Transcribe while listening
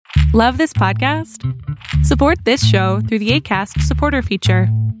Love this podcast? Support this show through the Acast supporter feature.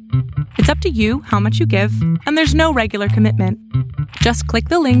 It's up to you how much you give, and there's no regular commitment. Just click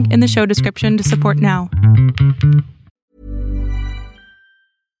the link in the show description to support now.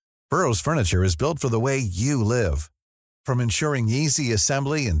 Burrow's furniture is built for the way you live. From ensuring easy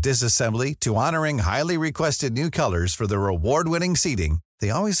assembly and disassembly to honoring highly requested new colors for their award-winning seating, they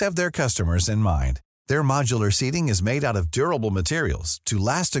always have their customers in mind. Their modular seating is made out of durable materials to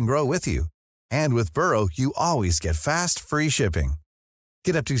last and grow with you. And with Burrow, you always get fast, free shipping.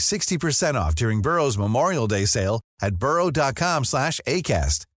 Get up to 60% off during Burrow's Memorial Day sale at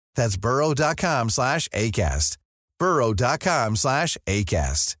burrow.com/ACAST. That's burrow.com/ACAST.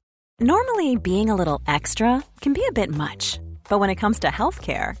 burrow.com/ACAST. Normally, being a little extra can be a bit much. But when it comes to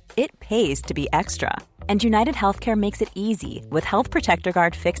healthcare, it pays to be extra. And United Healthcare makes it easy with Health Protector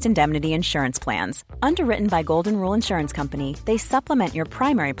Guard fixed indemnity insurance plans. Underwritten by Golden Rule Insurance Company, they supplement your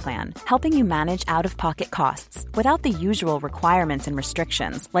primary plan, helping you manage out-of-pocket costs without the usual requirements and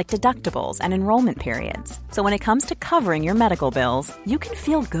restrictions like deductibles and enrollment periods. So when it comes to covering your medical bills, you can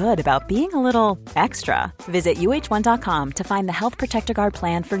feel good about being a little extra. Visit uh1.com to find the Health Protector Guard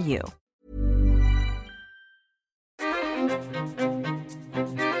plan for you.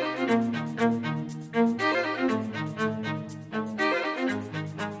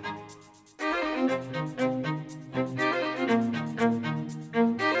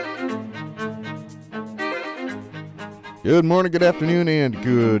 Good morning, good afternoon, and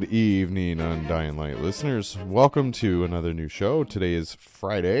good evening, Undying Light listeners. Welcome to another new show. Today is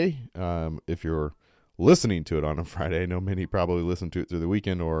Friday. If you're listening to it on a Friday, I know many probably listen to it through the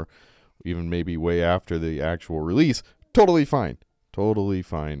weekend or even maybe way after the actual release. Totally fine. Totally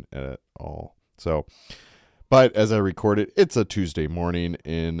fine at all. So, but as I record it, it's a Tuesday morning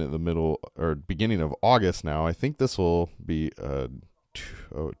in the middle or beginning of August now. I think this will be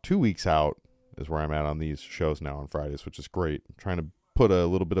 2 weeks out is where I'm at on these shows now on Fridays, which is great. I'm trying to put a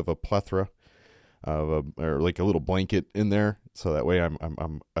little bit of a plethora of or like a little blanket in there, so that way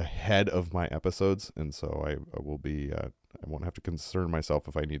I'm ahead of my episodes, and so I will be I won't have to concern myself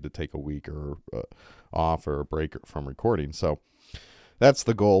if I need to take a week or off or a break from recording. So that's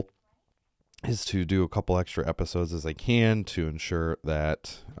the goal, is to do a couple extra episodes as I can to ensure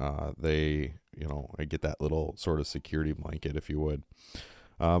that I get that little sort of security blanket, if you would.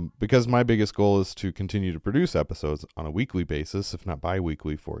 Because my biggest goal is to continue to produce episodes on a weekly basis, if not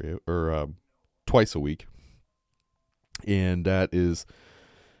bi-weekly for you, or twice a week. And that is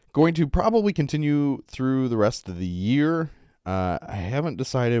going to probably continue through the rest of the year. I haven't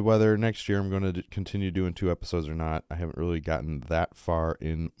decided whether next year I'm going to continue doing 2 episodes or not. I haven't really gotten that far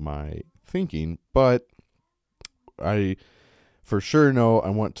in my thinking, but I for sure know I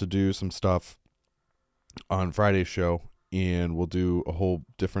want to do some stuff on Friday's show. And we'll do a whole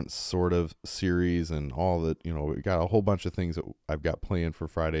different sort of series and all that, we got a whole bunch of things that I've got planned for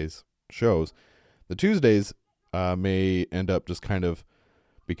Friday's shows. The Tuesdays may end up just kind of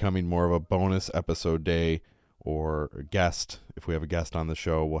becoming more of a bonus episode day or a guest. If we have a guest on the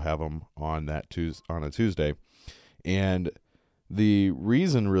show, we'll have them on a Tuesday. And the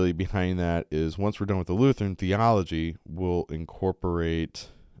reason really behind that is once we're done with the Lutheran theology, we'll incorporate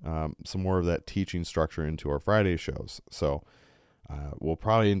some more of that teaching structure into our Friday shows. So we'll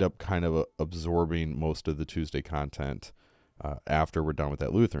probably end up kind of absorbing most of the Tuesday content after we're done with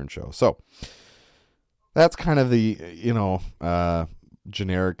that Lutheran show. So that's kind of the,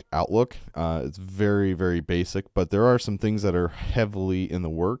 generic outlook. It's very, very basic, but there are some things that are heavily in the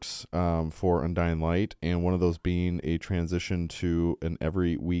works for Undying Light, and one of those being a transition to an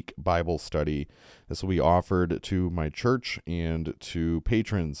every week Bible study. This will be offered to my church and to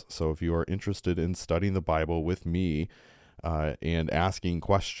patrons. So if you are interested in studying the Bible with me and asking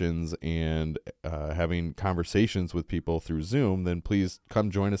questions and having conversations with people through Zoom, then please come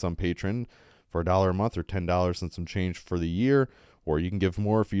join us on Patreon for $1 a month or $10 and some change for the year. Or you can give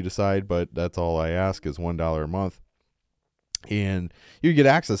more if you decide, but that's all I ask is $1 a month. And you get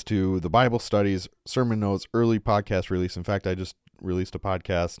access to the Bible studies, sermon notes, early podcast release. In fact, I just released a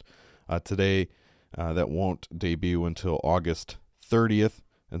podcast today that won't debut until August 30th.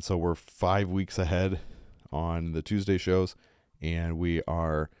 And so we're 5 weeks ahead on the Tuesday shows, and we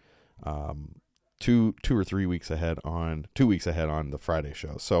are 2 or 3 weeks ahead on 2 weeks ahead on the Friday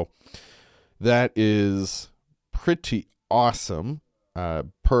show. So that is pretty awesome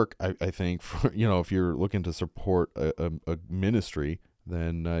perk, I think, for, if you're looking to support a ministry,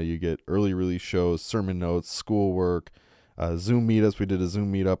 then you get early release shows, sermon notes, schoolwork, Zoom meetups. We did a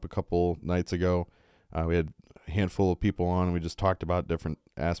Zoom meetup a couple nights ago. We had a handful of people on, and we just talked about different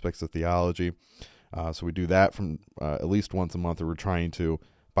aspects of theology. So we do that from at least once a month, or we're trying to.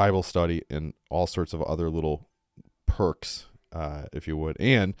 Bible study, and all sorts of other little perks, if you would.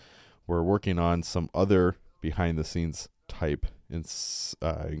 And we're working on some other behind the scenes type,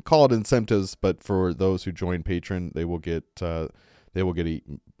 call it incentives, but for those who join Patreon, they will get a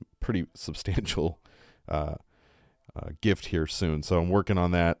pretty substantial gift here soon. So I'm working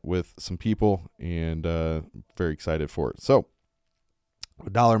on that with some people, and very excited for it. So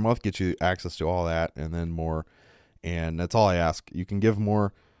 $1 a month gets you access to all that and then more. And that's all I ask. You can give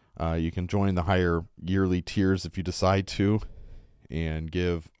more. You can join the higher yearly tiers if you decide to, and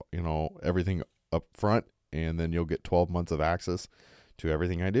give, everything up front, and then you'll get 12 months of access to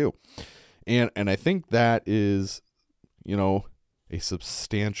everything I do. And I think that is, a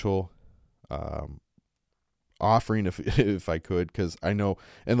substantial offering if I could, because I know,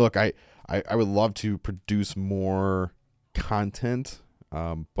 and look, I would love to produce more content,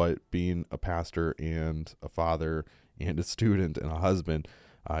 but being a pastor and a father and a student and a husband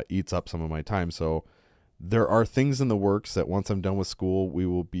eats up some of my time. So there are things in the works that once I'm done with school, we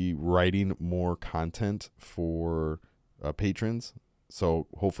will be writing more content for patrons. So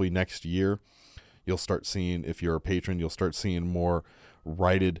hopefully next year, you'll start seeing, if you're a patron, you'll start seeing more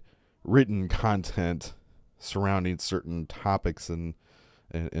written content surrounding certain topics and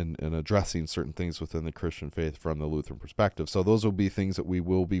addressing certain things within the Christian faith from the Lutheran perspective. So those will be things that we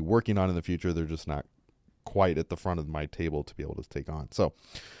will be working on in the future. They're just not quite at the front of my table to be able to take on. So,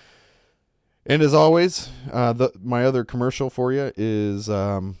 and as always, my other commercial for you is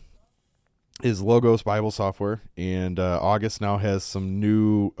Logos Bible Software, and August now has some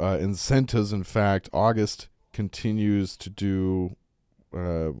new incentives. In fact, August continues to do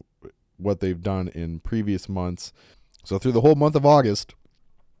what they've done in previous months. So through the whole month of August,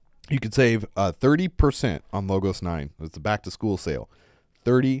 you could save 30% on Logos 9. It's a back-to-school sale,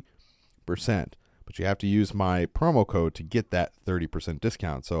 30%. But you have to use my promo code to get that 30%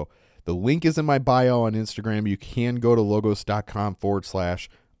 discount. So the link is in my bio on Instagram. You can go to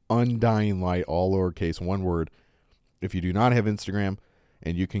logos.com/undyinglight, all lowercase, one word, if you do not have Instagram,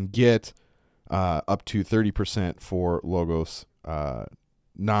 and you can get up to 30% for Logos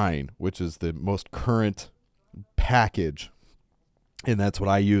 9, which is the most current package. And that's what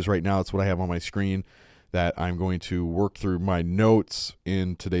I use right now. It's what I have on my screen that I'm going to work through my notes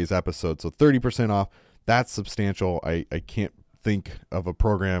in today's episode. So 30% off. That's substantial. I can't think of a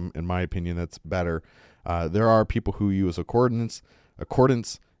program, in my opinion, that's better. There are people who use Accordance,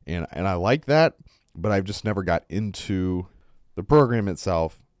 and I like that, but I've just never got into the program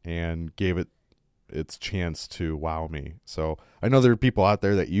itself and gave it its chance to wow me. So I know there are people out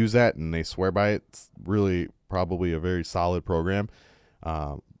there that use that and they swear by it. It's really probably a very solid program.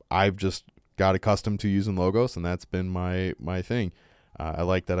 I've just got accustomed to using Logos, and that's been my thing. I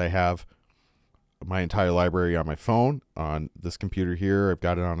like that I have my entire library on my phone, on this computer here. I've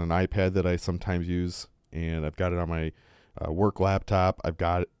got it on an iPad that I sometimes use, and I've got it on my work laptop. I've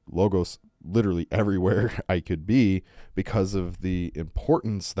got Logos literally everywhere I could be because of the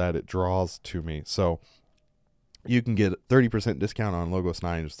importance that it draws to me. So you can get a 30% discount on Logos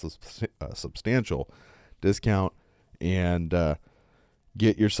 9, just a substantial discount, and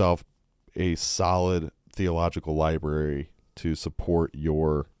get yourself a solid theological library to support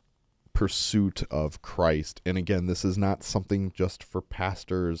your pursuit of Christ. And again, this is not something just for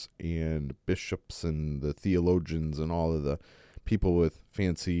pastors and bishops and the theologians and all of the people with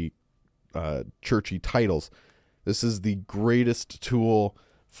fancy churchy titles. This is the greatest tool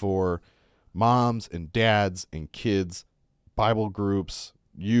for moms and dads and kids, Bible groups,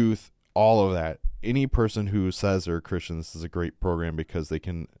 youth, all of that. Any person who says they're a Christian, this is a great program because they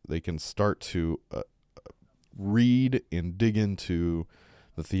can start to read and dig into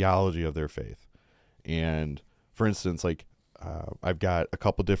the theology of their faith. And for instance, like I've got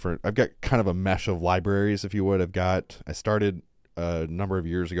kind of a mesh of libraries, if you would. I started a number of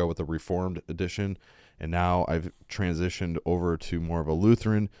years ago with a Reformed edition, and now I've transitioned over to more of a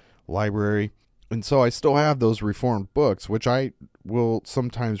Lutheran library. And so I still have those Reformed books, which I will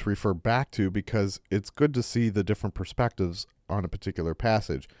sometimes refer back to because it's good to see the different perspectives on a particular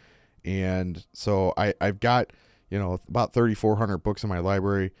passage. And so I've got, about 3,400 books in my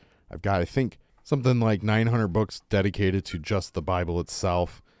library. I've got, I think, something like 900 books dedicated to just the Bible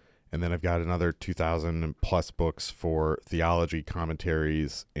itself. And then I've got another 2,000 plus books for theology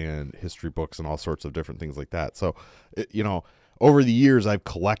commentaries and history books and all sorts of different things like that. So, over the years, I've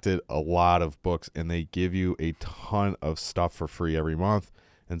collected a lot of books, and they give you a ton of stuff for free every month.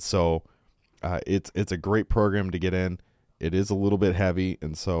 And so it's a great program to get in. It is a little bit heavy,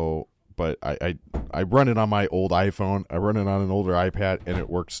 and so, but I run it on my old iPhone. I run it on an older iPad, and it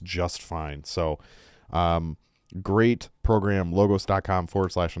works just fine. So great program,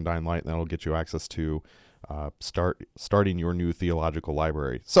 logos.com/Undying Light, and that'll get you access to starting your new theological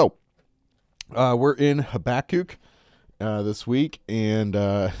library. So we're in Habakkuk this week, and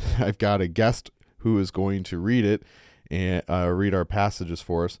I've got a guest who is going to read it and read our passages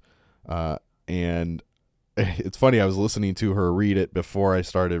for us. And it's funny, I was listening to her read it before I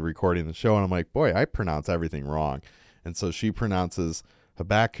started recording the show, and I'm like, boy, I pronounce everything wrong. And so she pronounces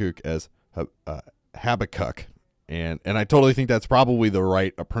Habakkuk as Habakkuk, and I totally think that's probably the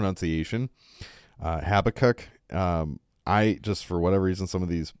right pronunciation. Habakkuk. I just, for whatever reason, some of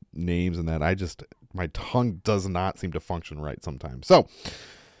these names and that, my tongue does not seem to function right sometimes. So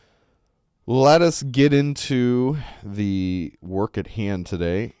let us get into the work at hand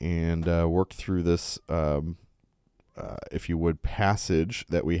today and work through this, if you would, passage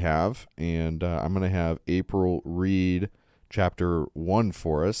that we have. And I'm going to have April read chapter 1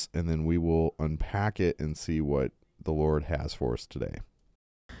 for us, and then we will unpack it and see what the Lord has for us today.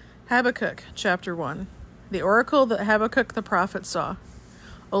 Habakkuk, chapter 1. The oracle that Habakkuk the prophet saw.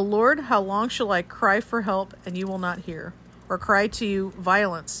 O Lord, how long shall I cry for help, and you will not hear? Or cry to you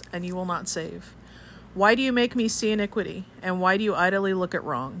violence, and you will not save? Why do you make me see iniquity, and why do you idly look at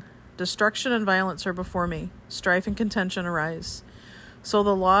wrong? Destruction and violence are before me, strife and contention arise. So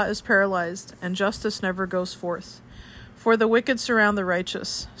the law is paralyzed, and justice never goes forth. For the wicked surround the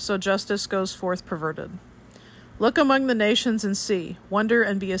righteous, so justice goes forth perverted. Look among the nations and see, wonder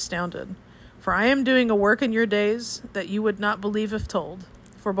and be astounded. For I am doing a work in your days that you would not believe if told.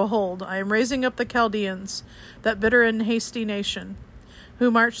 For behold, I am raising up the Chaldeans, that bitter and hasty nation, who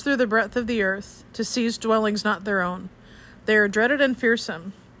march through the breadth of the earth, to seize dwellings not their own. They are dreaded and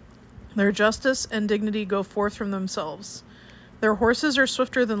fearsome. Their justice and dignity go forth from themselves. Their horses are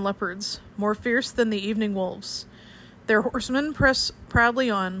swifter than leopards, more fierce than the evening wolves. Their horsemen press proudly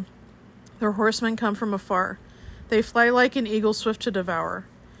on. Their horsemen come from afar. They fly like an eagle swift to devour.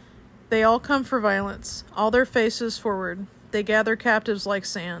 They all come for violence, all their faces forward. They gather captives like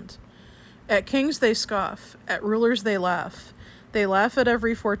sand. At kings they scoff, at rulers they laugh. They laugh at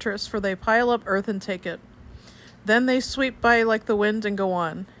every fortress, for they pile up earth and take it. Then they sweep by like the wind and go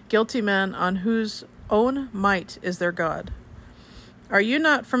on, guilty men on whose own might is their God. Are you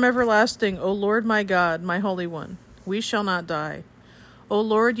not from everlasting, O Lord my God, my Holy One? We shall not die. O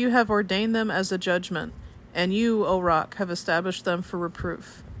Lord, you have ordained them as a judgment, and you, O Rock, have established them for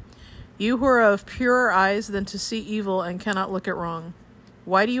reproof. You who are of purer eyes than to see evil and cannot look at wrong.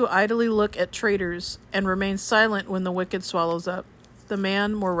 Why do you idly look at traitors and remain silent when the wicked swallows up the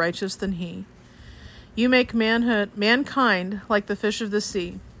man more righteous than he? You make mankind like the fish of the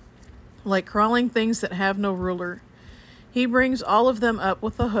sea, like crawling things that have no ruler. He brings all of them up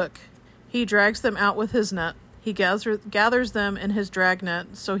with a hook. He drags them out with his net. He gathers them in his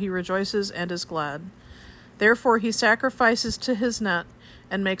dragnet, so he rejoices and is glad. Therefore he sacrifices to his net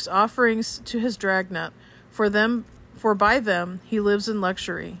and makes offerings to his dragnet. For by them he lives in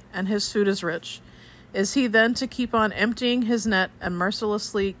luxury, and his food is rich. Is he then to keep on emptying his net and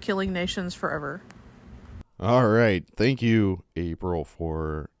mercilessly killing nations forever? All right. Thank you, April,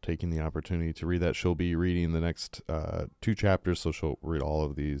 for taking the opportunity to read that. She'll be reading the next 2 chapters, so she'll read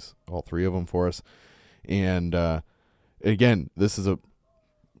all 3 of them for us. And again, this is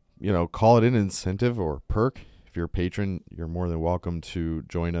call it an incentive or perk. If you're a patron, you're more than welcome to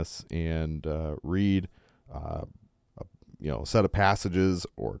join us and read a set of passages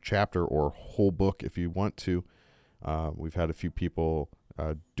or chapter or whole book if you want to. We've had a few people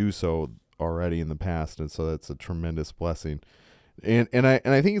do so already in the past, and so that's a tremendous blessing. And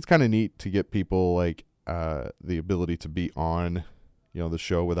I think it's kind of neat to get people like the ability to be on the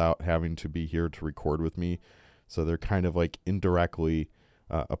show without having to be here to record with me. So they're kind of like indirectly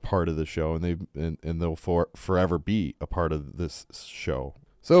a part of the show, and they'll forever be a part of this show.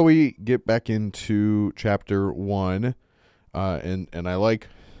 So we get back into chapter 1, and I like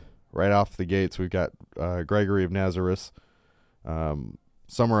right off the gates, we've got Gregory of Nazareth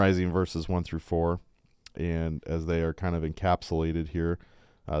summarizing verses 1 through 4, and as they are kind of encapsulated here,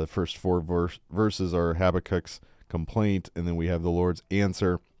 the first 4 verses are Habakkuk's complaint, and then we have the Lord's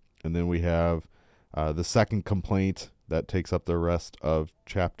answer, and then we have the second complaint that takes up the rest of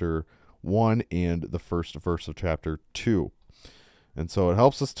chapter 1 and the first verse of chapter 2. And so it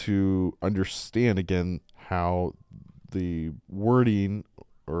helps us to understand again how the wording,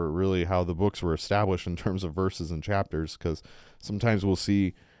 or really how the books were established in terms of verses and chapters, because sometimes we'll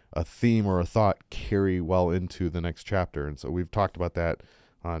see a theme or a thought carry well into the next chapter. And so we've talked about that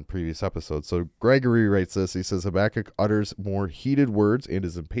on previous episodes. So Gregory writes this. He says, Habakkuk utters more heated words and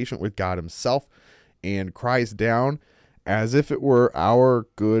is impatient with God himself and cries down as if it were our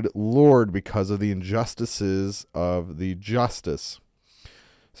good Lord, because of the injustices of the justice.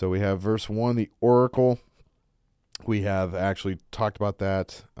 So we have verse 1, the oracle. We have actually talked about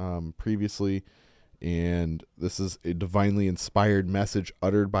that previously, and this is a divinely inspired message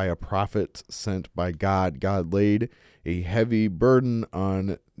uttered by a prophet sent by God. God laid a heavy burden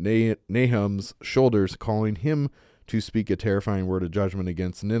on Nahum's shoulders, calling him to speak a terrifying word of judgment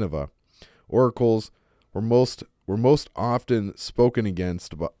against Nineveh. Oracles were most often spoken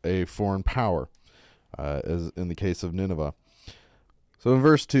against a foreign power, as in the case of Nineveh. So in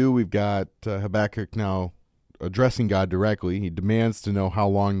verse 2, we've got Habakkuk now addressing God directly. He demands to know how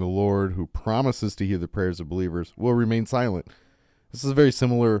long the Lord, who promises to hear the prayers of believers, will remain silent. This is a very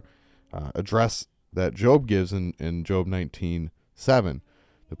similar address that Job gives in Job 19:7.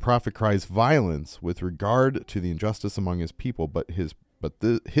 The prophet cries violence with regard to the injustice among his people, but his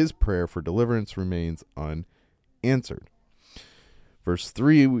prayer for deliverance remains unanswered. Verse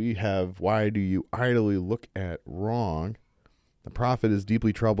 3, we have, why do you idly look at wrong? The prophet is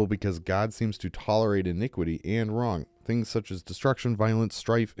deeply troubled because God seems to tolerate iniquity and wrong, things such as destruction, violence,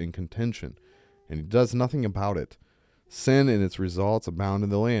 strife, and contention, and he does nothing about it. Sin and its results abound in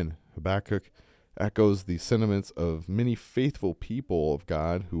the land. Habakkuk echoes the sentiments of many faithful people of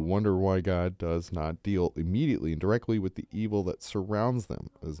God who wonder why God does not deal immediately and directly with the evil that surrounds them,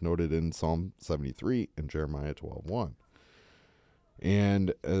 as noted in Psalm 73 and Jeremiah 12:1.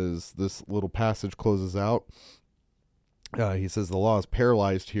 And as this little passage closes out, he says the law is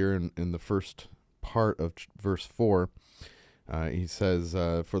paralyzed here in the first part of verse 4. He says,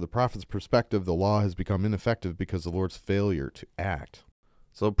 for the prophet's perspective, the law has become ineffective because of the Lord's failure to act.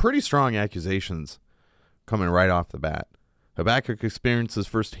 So pretty strong accusations coming right off the bat. Habakkuk experiences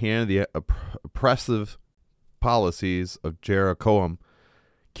firsthand the oppressive policies of Jeroboam,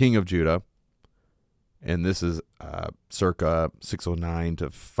 king of Judah, and this is circa 609 to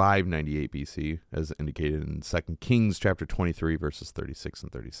 598 BC, as indicated in 2 Kings chapter 23, verses 36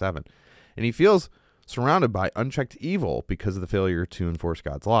 and 37. And he feels surrounded by unchecked evil because of the failure to enforce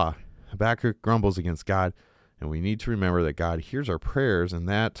God's law. Habakkuk grumbles against God, and we need to remember that God hears our prayers, and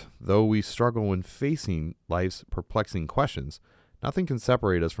that, though we struggle when facing life's perplexing questions, nothing can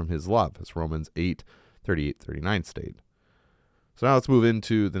separate us from his love, as Romans 8:38-39 state. So now let's move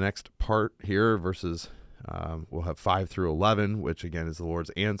into the next part here, verses, we'll have 5 through 11, which again is the Lord's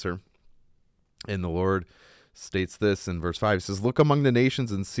answer. And the Lord states this in verse 5. He says, look among the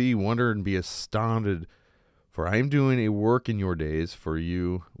nations and see, wonder and be astounded, for I am doing a work in your days, for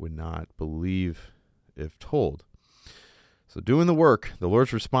you would not believe if told. So doing the work, the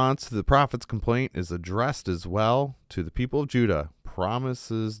Lord's response to the prophet's complaint is addressed as well to the people of Judah,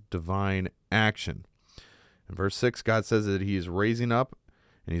 promises divine action. In verse 6, God says that he is raising up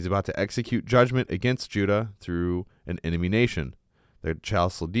and he's about to execute judgment against Judah through an enemy nation, the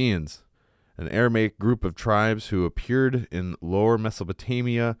Chaldeans, an Aramaic group of tribes who appeared in lower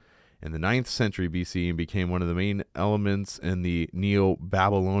Mesopotamia in the 9th century BC and became one of the main elements in the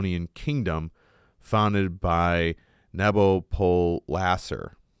Neo-Babylonian kingdom founded by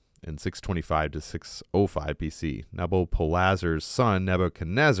Nabopolassar in 625 to 605 BC. Nabopolassar's son,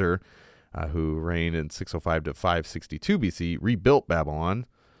 Nebuchadnezzar, who reigned in 605 to 562 BC, rebuilt Babylon,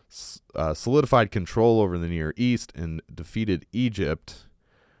 solidified control over the Near East, and defeated Egypt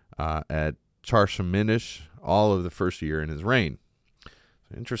at Charchamish all of the first year in his reign.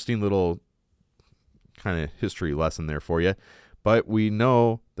 Interesting little kind of history lesson there for you. But we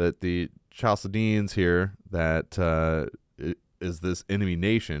know that the Chaldeans here, that is this enemy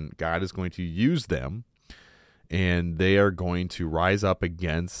nation, God is going to use them, and they are going to rise up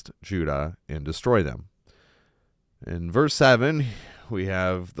against Judah and destroy them. In verse 7, we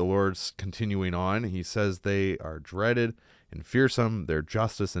have the Lord's continuing on. He says they are dreaded and fearsome. Their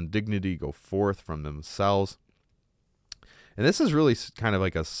justice and dignity go forth from themselves. And this is really kind of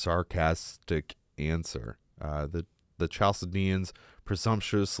like a sarcastic answer. The Chaldeans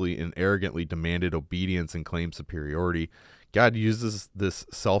presumptuously and arrogantly demanded obedience and claimed superiority. God uses this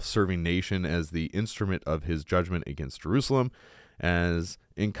self-serving nation as the instrument of his judgment against Jerusalem, as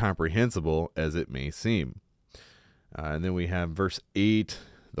incomprehensible as it may seem. And then we have verse 8.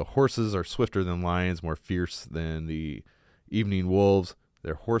 The horses are swifter than lions, more fierce than the evening wolves.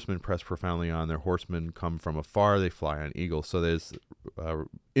 Their horsemen press profoundly on. Their horsemen come from afar. They fly on eagles. So there's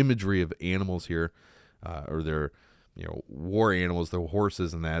imagery of animals here, or their war animals, the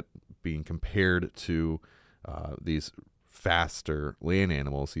horses, and that being compared to these faster land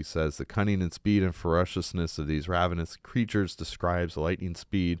animals. He says the cunning and speed and ferociousness of these ravenous creatures describes the lightning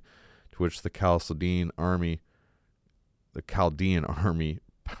speed to which the Chaldean army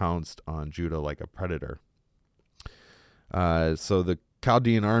pounced on Judah like a predator. So the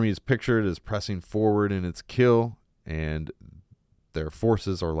Chaldean army is pictured as pressing forward in its kill, and their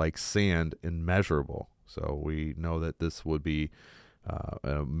forces are like sand, immeasurable. So we know that this would be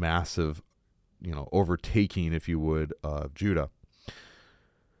a massive, overtaking, if you would, of Judah.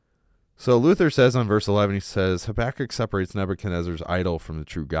 So Luther says on verse 11, he says, Habakkuk separates Nebuchadnezzar's idol from the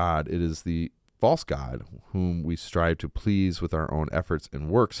true God. It is the false God whom we strive to please with our own efforts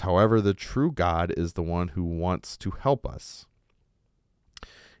and works. However, the true God is the one who wants to help us.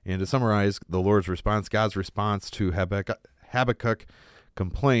 And to summarize the Lord's response, God's response to Habakkuk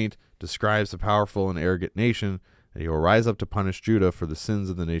complaint describes the powerful and arrogant nation, that he will rise up to punish Judah for the sins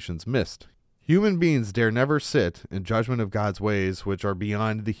of the nation's midst. Human beings dare never sit in judgment of God's ways, which are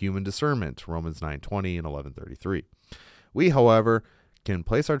beyond the human discernment, Romans 9:20 and 11:33. We, however, can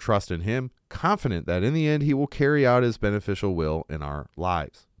place our trust in him, confident that in the end he will carry out his beneficial will in our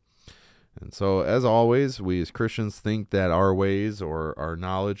lives. And so, as always, we as Christians think that our ways or our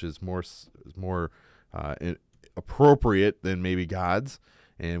knowledge is more appropriate than maybe God's.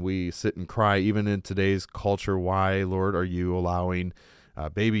 And we sit and cry, even in today's culture, why, Lord, are you allowing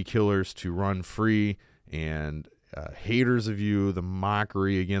baby killers to run free, and haters of you, the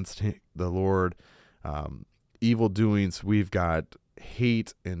mockery against the Lord, evil doings? We've got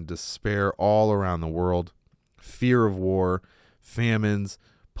hate and despair all around the world, fear of war, famines,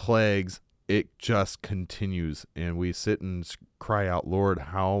 plagues. It just continues, and we sit and cry out, Lord,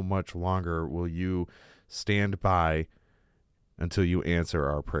 how much longer will you stand by until you answer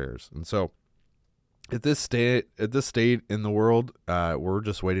our prayers? And so at this state in the world, we're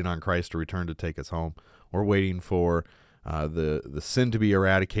just waiting on Christ to return to take us home. We're waiting for the sin to be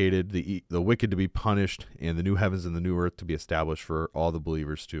eradicated, the wicked to be punished, and the new heavens and the new earth to be established for all the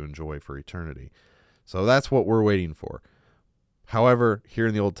believers to enjoy for eternity. So that's what we're waiting for. However, here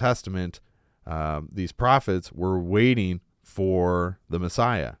in the Old Testament, these prophets were waiting for the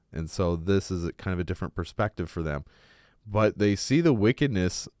Messiah, and so this is kind of a different perspective for them. But they see the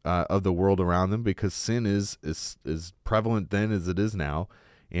wickedness of the world around them, because sin is prevalent then as it is now.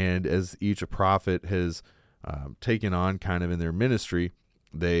 And as each prophet has taken on kind of in their ministry,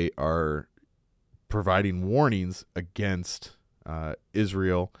 they are providing warnings against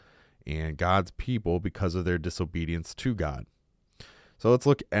Israel and God's people because of their disobedience to God. So let's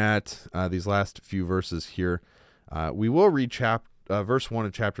look at these last few verses here. We will read verse 1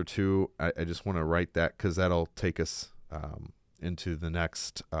 of chapter 2. I just want to write that because that'll take us into the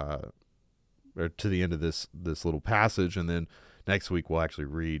next, or to the end of this little passage, and then next week we'll actually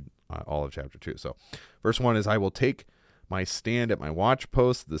read all of chapter 2. So verse 1 is, I will take my stand at my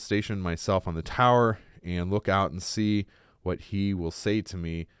watchpost, station myself on the tower, and look out and see what he will say to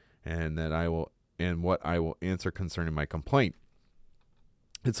me, and what I will answer concerning my complaint.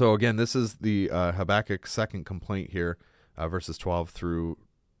 And so again, this is the Habakkuk's second complaint here, verses 12 through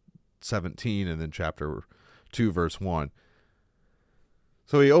 17, and then chapter 2, verse 1.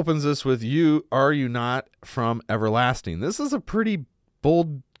 So he opens this with, are you not from everlasting? This is a pretty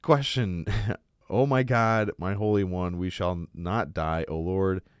bold question. Oh my God, my Holy One, we shall not die. O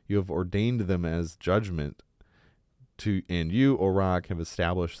Lord, you have ordained them as judgment, and you, O Rock, have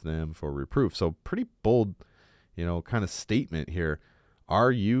established them for reproof. So pretty bold, kind of statement here.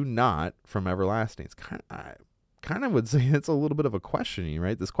 Are you not from everlasting? It's I kind of would say it's a little bit of a questioning,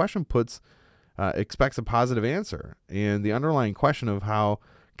 right? This question expects a positive answer, and the underlying question of how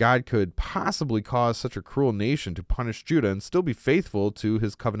God could possibly cause such a cruel nation to punish Judah and still be faithful to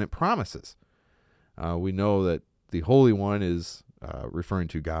his covenant promises. We know that the Holy One is referring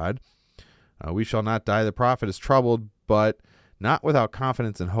to God. We shall not die. The prophet is troubled, but not without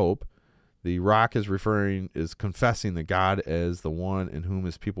confidence and hope. The rock is confessing that God is the one in whom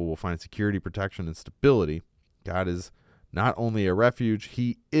his people will find security, protection, and stability. God is not only a refuge,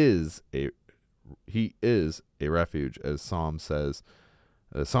 he is a refuge, as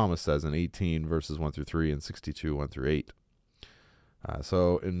the psalmist says in 18 verses 1 through 3 and 62 1 through 8.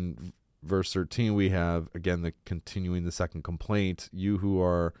 So in verse 13 we have again continuing the second complaint. You who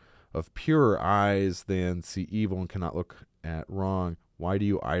are of purer eyes than see evil and cannot look at wrong, why do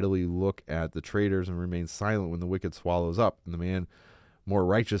you idly look at the traitors and remain silent when the wicked swallows up and the man more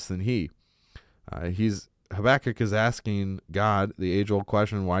righteous than he? Habakkuk is asking God the age-old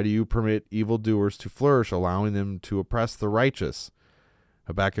question, why do you permit evildoers to flourish, allowing them to oppress the righteous?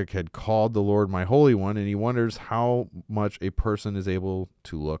 Habakkuk had called the Lord my Holy One, and he wonders how much a person is able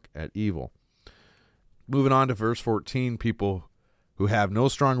to look at evil. Moving on to verse 14, people who have no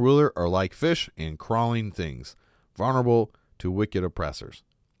strong ruler are like fish and crawling things, vulnerable to wicked oppressors.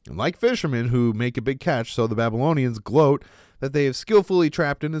 And like fishermen who make a big catch, so the Babylonians gloat that they have skillfully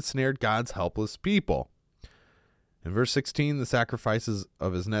trapped and ensnared God's helpless people. In verse 16, the sacrifices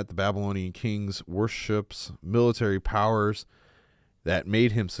of his net, the Babylonian kings worships military powers that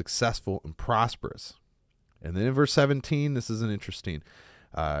made him successful and prosperous. And then in verse 17, this is an interesting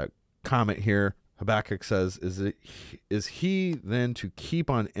comment here. Habakkuk says, is he then to keep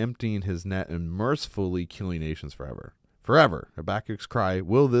on emptying his net and mercifully killing nations forever? Forever. Habakkuk's cry,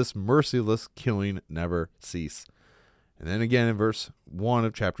 will this merciless killing never cease? And then again in verse 1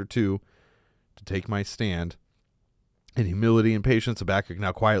 of chapter 2, to take my stand. In humility and patience, Habakkuk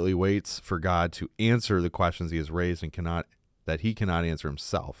now quietly waits for God to answer the questions he has raised and that he cannot answer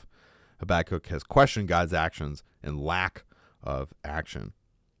himself. Habakkuk has questioned God's actions and lack of action.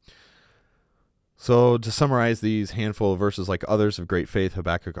 So to summarize these handful of verses, like others of great faith,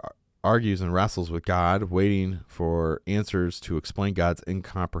 Habakkuk argues and wrestles with God, waiting for answers to explain God's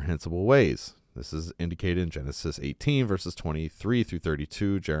incomprehensible ways. This is indicated in Genesis 18, verses 23 through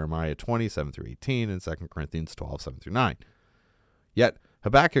 32, Jeremiah 20, 7 through 18, and 2 Corinthians 12, 7 through 9. Yet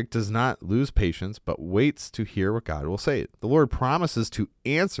Habakkuk does not lose patience, but waits to hear what God will say. The Lord promises to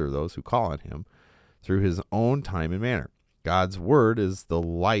answer those who call on him through his own time and manner. God's word is the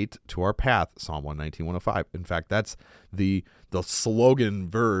light to our path, Psalm 119, 105. In fact, that's the slogan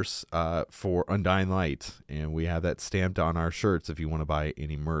verse for Undying Light, and we have that stamped on our shirts if you want to buy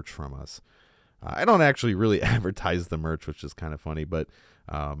any merch from us. I don't actually really advertise the merch, which is kind of funny, but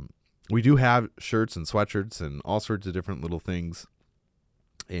we do have shirts and sweatshirts and all sorts of different little things,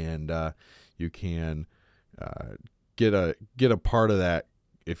 and you can get a part of that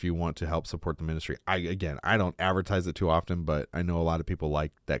if you want to help support the ministry. I don't advertise it too often, but I know a lot of people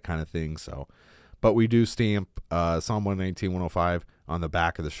like that kind of thing. So, but we do stamp Psalm 119, 105 on the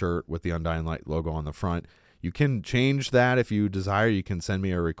back of the shirt with the Undying Light logo on the front. You can change that if you desire. You can send me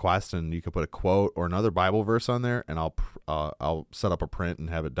a request, and you can put a quote or another Bible verse on there, and I'll set up a print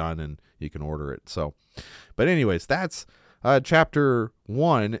and have it done, and you can order it. So, but anyways, that's chapter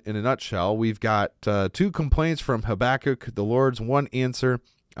 1 in a nutshell. We've got 2 complaints from Habakkuk, the Lord's one answer,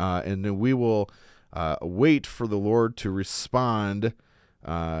 and then we will wait for the Lord to respond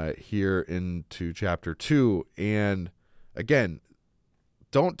here into chapter 2. And again,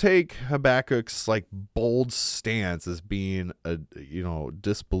 don't take Habakkuk's like bold stance as being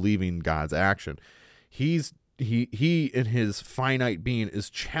disbelieving God's action. He in his finite being is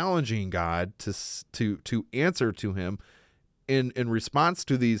challenging God to answer to him in response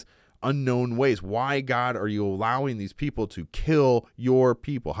to these unknown ways. Why, God, are you allowing these people to kill your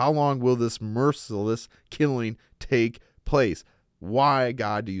people? How long will this merciless killing take place? Why,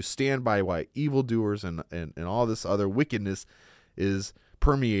 God, do you stand by why evildoers and all this other wickedness is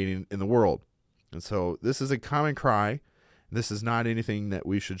permeating in the world? And so this is a common cry. This is not anything that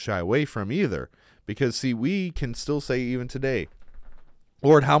we should shy away from either, because see, we can still say even today,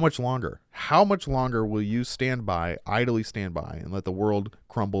 Lord, how much longer? How much longer will you idly stand by, and let the world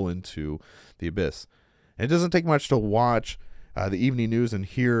crumble into the abyss? And it doesn't take much to watch the evening news and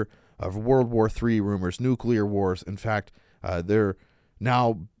hear of World War III rumors, nuclear wars. In fact, they're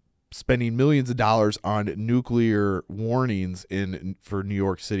now spending millions of dollars on nuclear warnings for New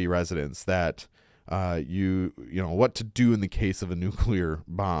York City residents that what to do in the case of a nuclear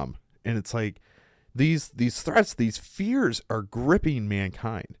bomb. And it's like these threats, these fears are gripping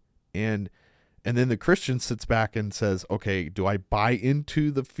mankind. And then the Christian sits back and says, okay, do I buy into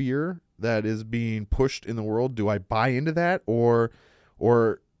the fear that is being pushed in the world? Do I buy into that? Or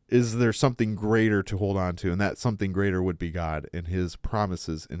is there something greater to hold on to? And that something greater would be God and his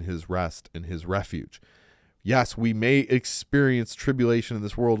promises and his rest and his refuge. Yes, we may experience tribulation in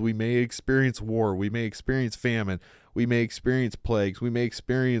this world. We may experience war. We may experience famine. We may experience plagues. We may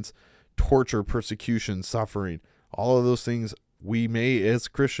experience torture, persecution, suffering. All of those things we may, as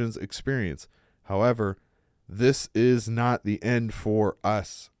Christians, experience. However, this is not the end for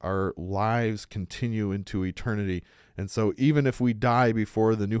us. Our lives continue into eternity. And so even if we die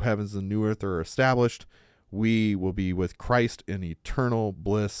before the new heavens and new earth are established, we will be with Christ in eternal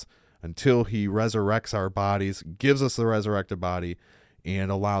bliss until he resurrects our bodies, gives us the resurrected body, and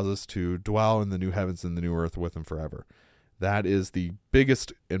allows us to dwell in the new heavens and the new earth with him forever. That is the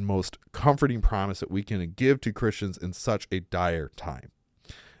biggest and most comforting promise that we can give to Christians in such a dire time.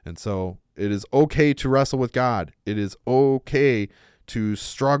 And so it is okay to wrestle with God. It is okay to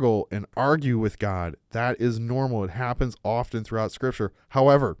struggle and argue with God. That is normal. It happens often throughout Scripture.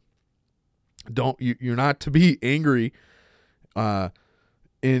 However, you're not to be angry in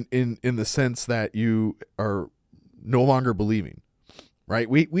the sense that you are no longer believing, right?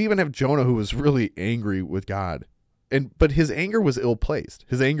 We even have Jonah, who was really angry with God. But his anger was ill-placed.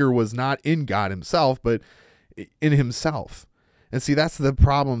 His anger was not in God himself, but in himself. And see, that's the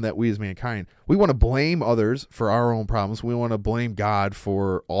problem that we as mankind, we want to blame others for our own problems. We want to blame God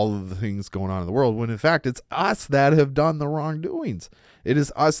for all of the things going on in the world, when in fact, it's us that have done the wrongdoings. It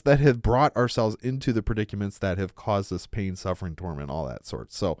is us that have brought ourselves into the predicaments that have caused us pain, suffering, torment, all that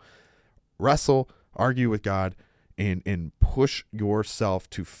sort. So wrestle, argue with God, and push yourself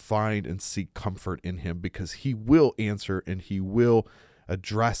to find and seek comfort in him, because he will answer and he will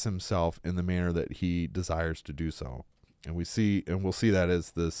address himself in the manner that he desires to do so. And we'll see that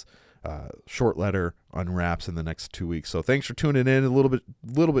as this short letter unwraps in the next 2 weeks. So thanks for tuning in. A little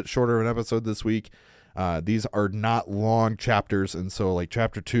bit shorter of an episode this week. These are not long chapters, and so like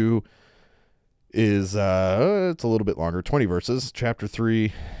chapter 2 is it's a little bit longer, 20 verses. Chapter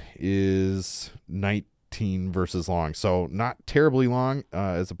 3 is 19 verses long, so not terribly long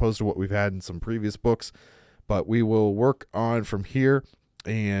as opposed to what we've had in some previous books. But we will work on from here,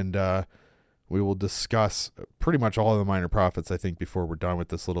 and we will discuss pretty much all of the minor prophets, I think, before we're done with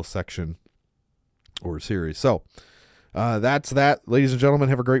this little section or series. So that's that, ladies and gentlemen.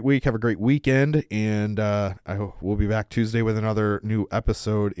 Have a great week. Have a great weekend. And we'll be back Tuesday with another new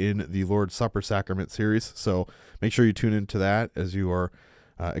episode in the Lord's Supper Sacrament series. So make sure you tune into that as you are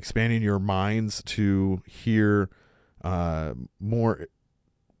expanding your minds to hear more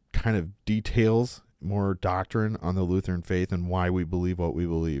kind of details, more doctrine on the Lutheran faith and why we believe what we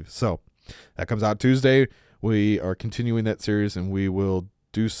believe. So that comes out Tuesday. We are continuing that series, and we will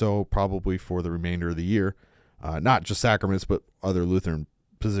do so probably for the remainder of the year. Not just sacraments, but other Lutheran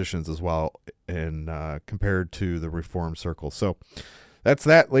positions as well, and compared to the Reformed circle. So that's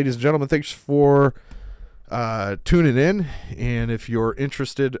that, ladies and gentlemen. Thanks for tuning in. And if you're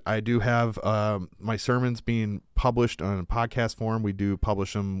interested, I do have my sermons being published on podcast form. We do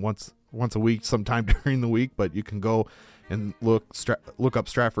publish them once a week, sometime during the week, but you can go and look up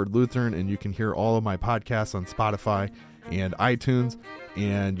Stratford Lutheran, and you can hear all of my podcasts on Spotify and iTunes,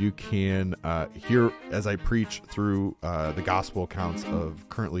 and you can hear as I preach through the gospel accounts of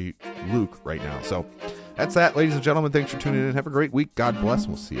currently Luke right now. So that's that, ladies and gentlemen. Thanks for tuning in. Have a great week. God bless.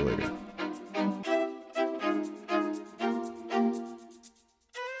 We'll see you later.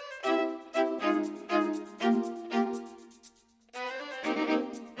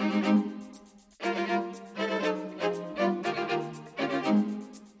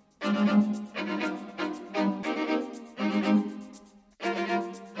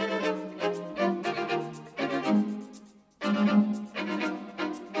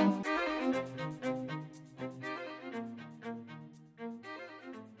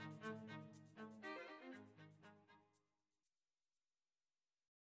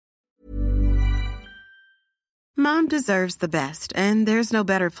 Mom deserves the best, and there's no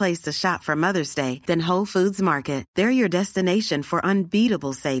better place to shop for Mother's Day than Whole Foods Market. They're your destination for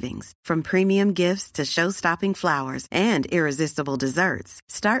unbeatable savings, from premium gifts to show-stopping flowers and irresistible desserts.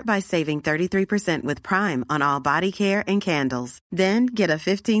 Start by saving 33% with Prime on all body care and candles. Then get a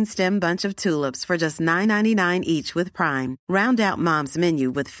 15-stem bunch of tulips for just $9.99 each with Prime. Round out Mom's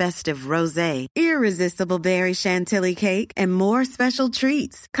menu with festive rosé, irresistible berry chantilly cake, and more special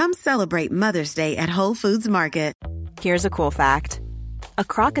treats. Come celebrate Mother's Day at Whole Foods Market. Here's a cool fact. A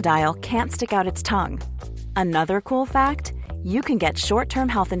crocodile can't stick out its tongue. Another cool fact, you can get short-term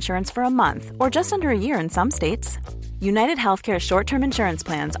health insurance for a month or just under a year in some states. United Healthcare short-term insurance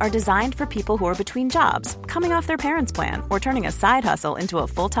plans are designed for people who are between jobs, coming off their parents' plan, or turning a side hustle into a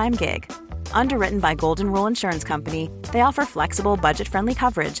full-time gig. Underwritten by Golden Rule Insurance Company, they offer flexible, budget-friendly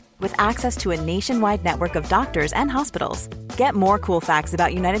coverage with access to a nationwide network of doctors and hospitals. Get more cool facts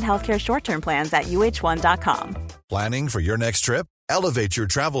about United Healthcare short-term plans at uh1.com. Planning for your next trip? Elevate your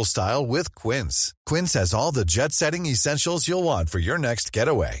travel style with Quince. Quince has all the jet-setting essentials you'll want for your next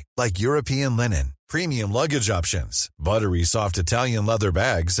getaway, like European linen, premium luggage options, buttery soft Italian leather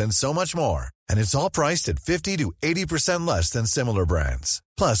bags, and so much more. And it's all priced at 50 to 80% less than similar brands.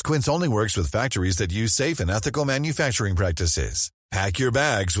 Plus, Quince only works with factories that use safe and ethical manufacturing practices. Pack your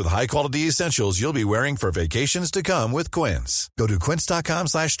bags with high-quality essentials you'll be wearing for vacations to come with Quince. Go to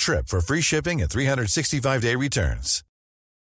quince.com/trip for free shipping and 365-day returns.